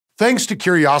Thanks to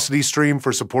CuriosityStream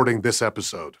for supporting this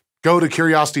episode. Go to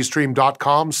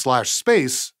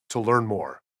curiositystream.com/space to learn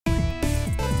more.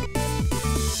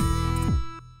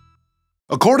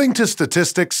 According to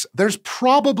statistics, there's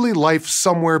probably life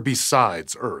somewhere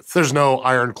besides Earth. There's no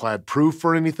ironclad proof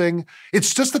or anything.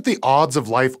 It's just that the odds of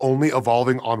life only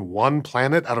evolving on one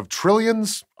planet out of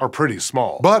trillions are pretty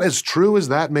small. But as true as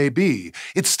that may be,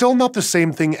 it's still not the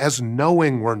same thing as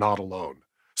knowing we're not alone.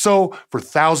 So, for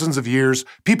thousands of years,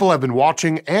 people have been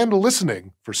watching and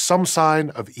listening for some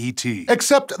sign of ET.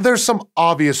 Except there's some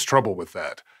obvious trouble with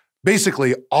that.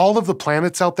 Basically, all of the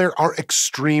planets out there are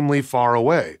extremely far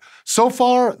away, so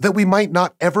far that we might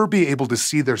not ever be able to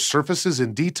see their surfaces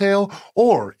in detail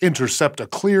or intercept a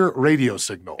clear radio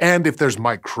signal. And if there's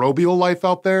microbial life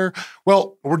out there,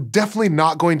 well, we're definitely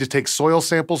not going to take soil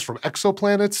samples from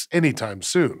exoplanets anytime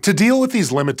soon. To deal with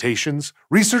these limitations,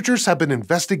 researchers have been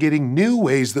investigating new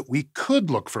ways that we could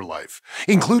look for life,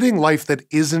 including life that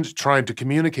isn't trying to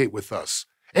communicate with us.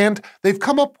 And they've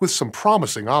come up with some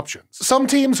promising options. Some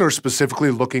teams are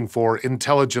specifically looking for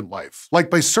intelligent life, like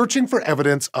by searching for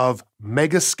evidence of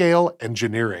megascale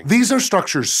engineering. These are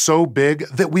structures so big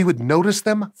that we would notice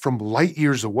them from light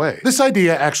years away. This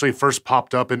idea actually first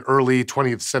popped up in early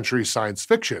 20th century science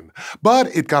fiction, but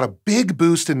it got a big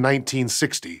boost in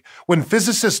 1960 when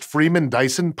physicist Freeman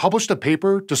Dyson published a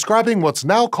paper describing what's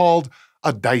now called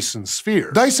a Dyson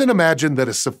sphere. Dyson imagined that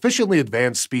a sufficiently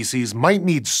advanced species might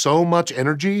need so much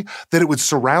energy that it would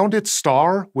surround its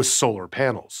star with solar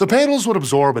panels. The panels would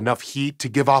absorb enough heat to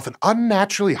give off an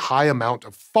unnaturally high amount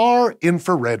of far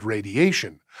infrared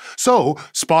radiation. So,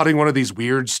 spotting one of these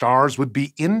weird stars would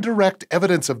be indirect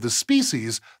evidence of the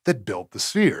species that built the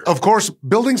sphere. Of course,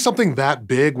 building something that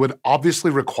big would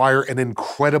obviously require an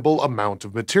incredible amount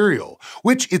of material,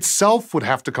 which itself would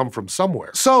have to come from somewhere.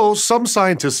 So, some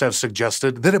scientists have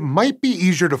suggested that it might be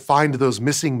easier to find those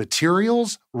missing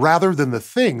materials rather than the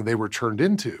thing they were turned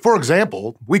into. For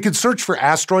example, we could search for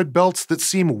asteroid belts that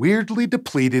seem weirdly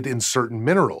depleted in certain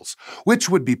minerals, which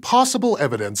would be possible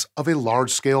evidence of a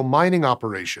large-scale mining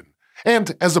operation.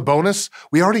 And as a bonus,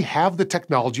 we already have the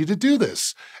technology to do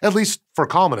this, at least for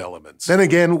common elements. Then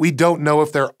again, we don't know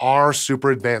if there are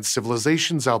super advanced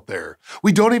civilizations out there.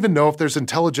 We don't even know if there's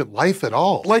intelligent life at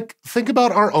all. Like, think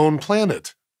about our own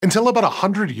planet. Until about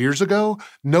 100 years ago,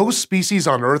 no species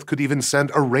on Earth could even send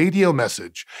a radio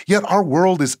message, yet our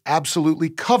world is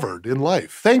absolutely covered in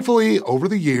life. Thankfully, over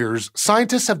the years,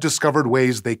 scientists have discovered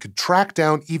ways they could track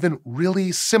down even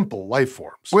really simple life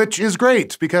forms. Which is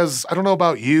great, because I don't know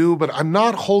about you, but I'm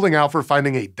not holding out for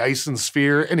finding a Dyson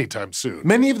sphere anytime soon.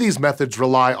 Many of these methods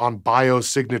rely on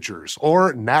biosignatures,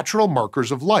 or natural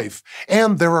markers of life,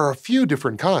 and there are a few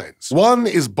different kinds. One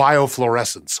is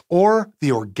biofluorescence, or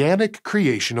the organic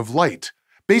creation of light.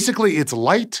 Basically, it's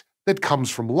light that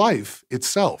comes from life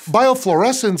itself.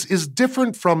 Biofluorescence is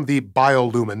different from the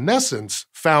bioluminescence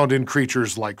found in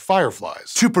creatures like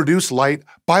fireflies. To produce light,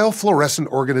 biofluorescent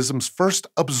organisms first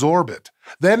absorb it.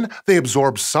 Then they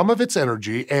absorb some of its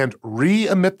energy and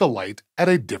re-emit the light at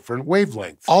a different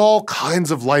wavelength. All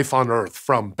kinds of life on Earth,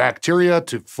 from bacteria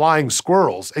to flying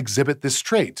squirrels, exhibit this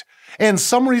trait. And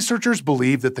some researchers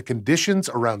believe that the conditions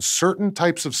around certain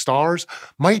types of stars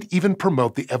might even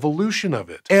promote the evolution of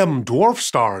it. M-dwarf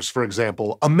stars, for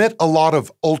example, emit a lot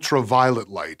of ultraviolet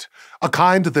light, a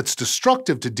kind that's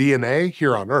destructive to DNA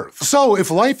here on Earth. So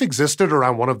if life existed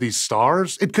around one of these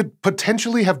stars, it could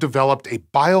potentially have developed a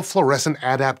biofluorescent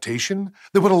adaptation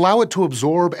that would allow it to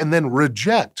absorb and then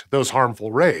reject those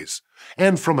harmful rays.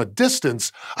 And from a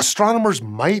distance, astronomers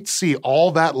might see all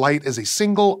that light as a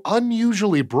single,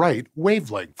 unusually bright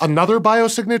wavelength. Another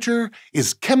biosignature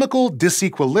is chemical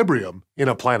disequilibrium in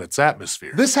a planet's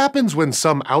atmosphere. This happens when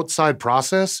some outside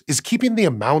process is keeping the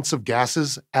amounts of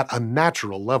gases at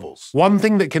unnatural levels. One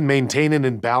thing that can maintain an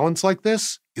imbalance like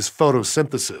this is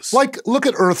photosynthesis. Like, look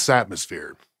at Earth's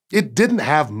atmosphere. It didn't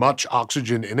have much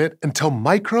oxygen in it until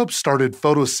microbes started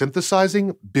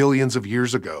photosynthesizing billions of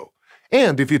years ago.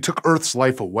 And if you took Earth's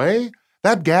life away,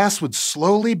 that gas would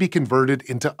slowly be converted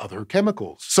into other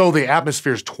chemicals. So the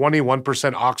atmosphere's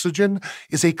 21% oxygen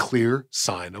is a clear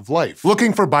sign of life.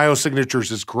 Looking for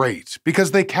biosignatures is great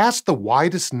because they cast the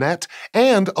widest net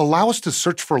and allow us to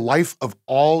search for life of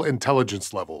all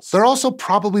intelligence levels. They're also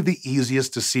probably the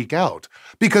easiest to seek out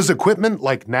because equipment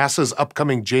like NASA's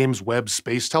upcoming James Webb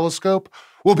Space Telescope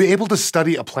will be able to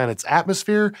study a planet's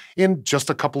atmosphere in just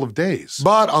a couple of days.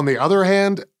 But on the other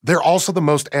hand, they're also the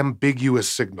most ambiguous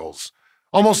signals.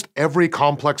 Almost every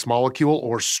complex molecule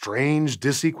or strange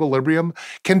disequilibrium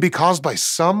can be caused by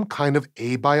some kind of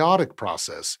abiotic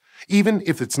process. even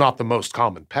if it's not the most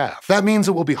common path. That means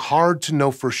it will be hard to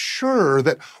know for sure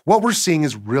that what we're seeing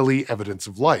is really evidence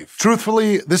of life.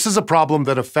 Truthfully, this is a problem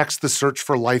that affects the search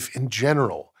for life in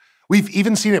general. We've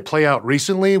even seen it play out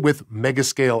recently with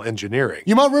megascale engineering.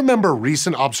 You might remember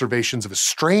recent observations of a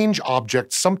strange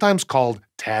object sometimes called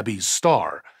Tabby's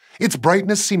star. Its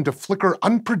brightness seemed to flicker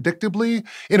unpredictably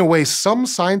in a way some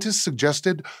scientists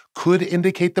suggested could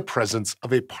indicate the presence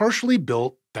of a partially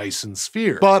built Dyson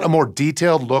sphere. But a more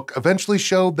detailed look eventually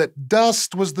showed that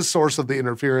dust was the source of the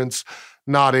interference,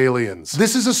 not aliens.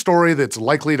 This is a story that's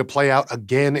likely to play out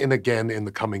again and again in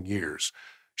the coming years.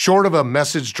 Short of a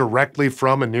message directly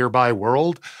from a nearby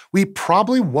world, we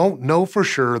probably won't know for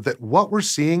sure that what we're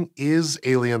seeing is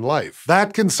alien life.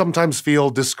 That can sometimes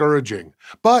feel discouraging,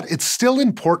 but it's still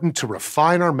important to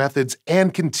refine our methods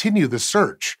and continue the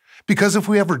search, because if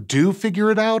we ever do figure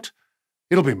it out,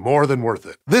 it'll be more than worth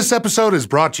it. This episode is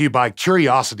brought to you by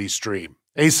CuriosityStream,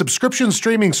 a subscription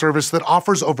streaming service that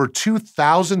offers over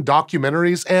 2,000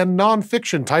 documentaries and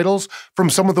nonfiction titles from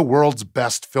some of the world's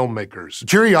best filmmakers.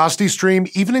 CuriosityStream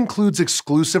even includes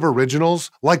exclusive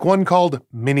originals, like one called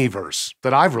Miniverse,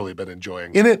 that I've really been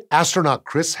enjoying. In it, astronaut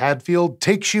Chris Hadfield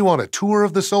takes you on a tour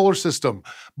of the solar system,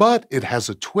 but it has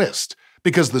a twist,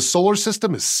 because the solar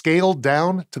system is scaled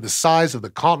down to the size of the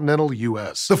continental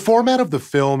US. The format of the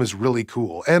film is really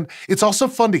cool, and it's also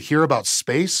fun to hear about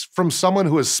space from someone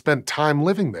who has spent time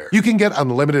living there. You can get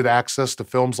unlimited access to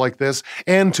films like this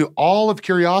and to all of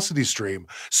CuriosityStream,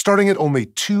 starting at only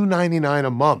 $2.99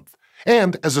 a month.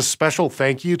 And as a special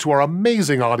thank you to our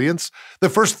amazing audience, the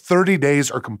first 30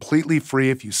 days are completely free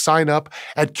if you sign up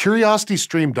at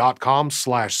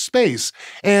curiositystream.com/space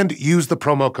and use the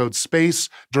promo code SPACE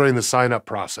during the sign-up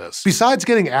process. Besides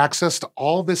getting access to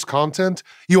all this content,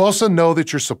 you also know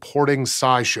that you're supporting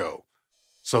SciShow.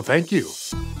 So thank you.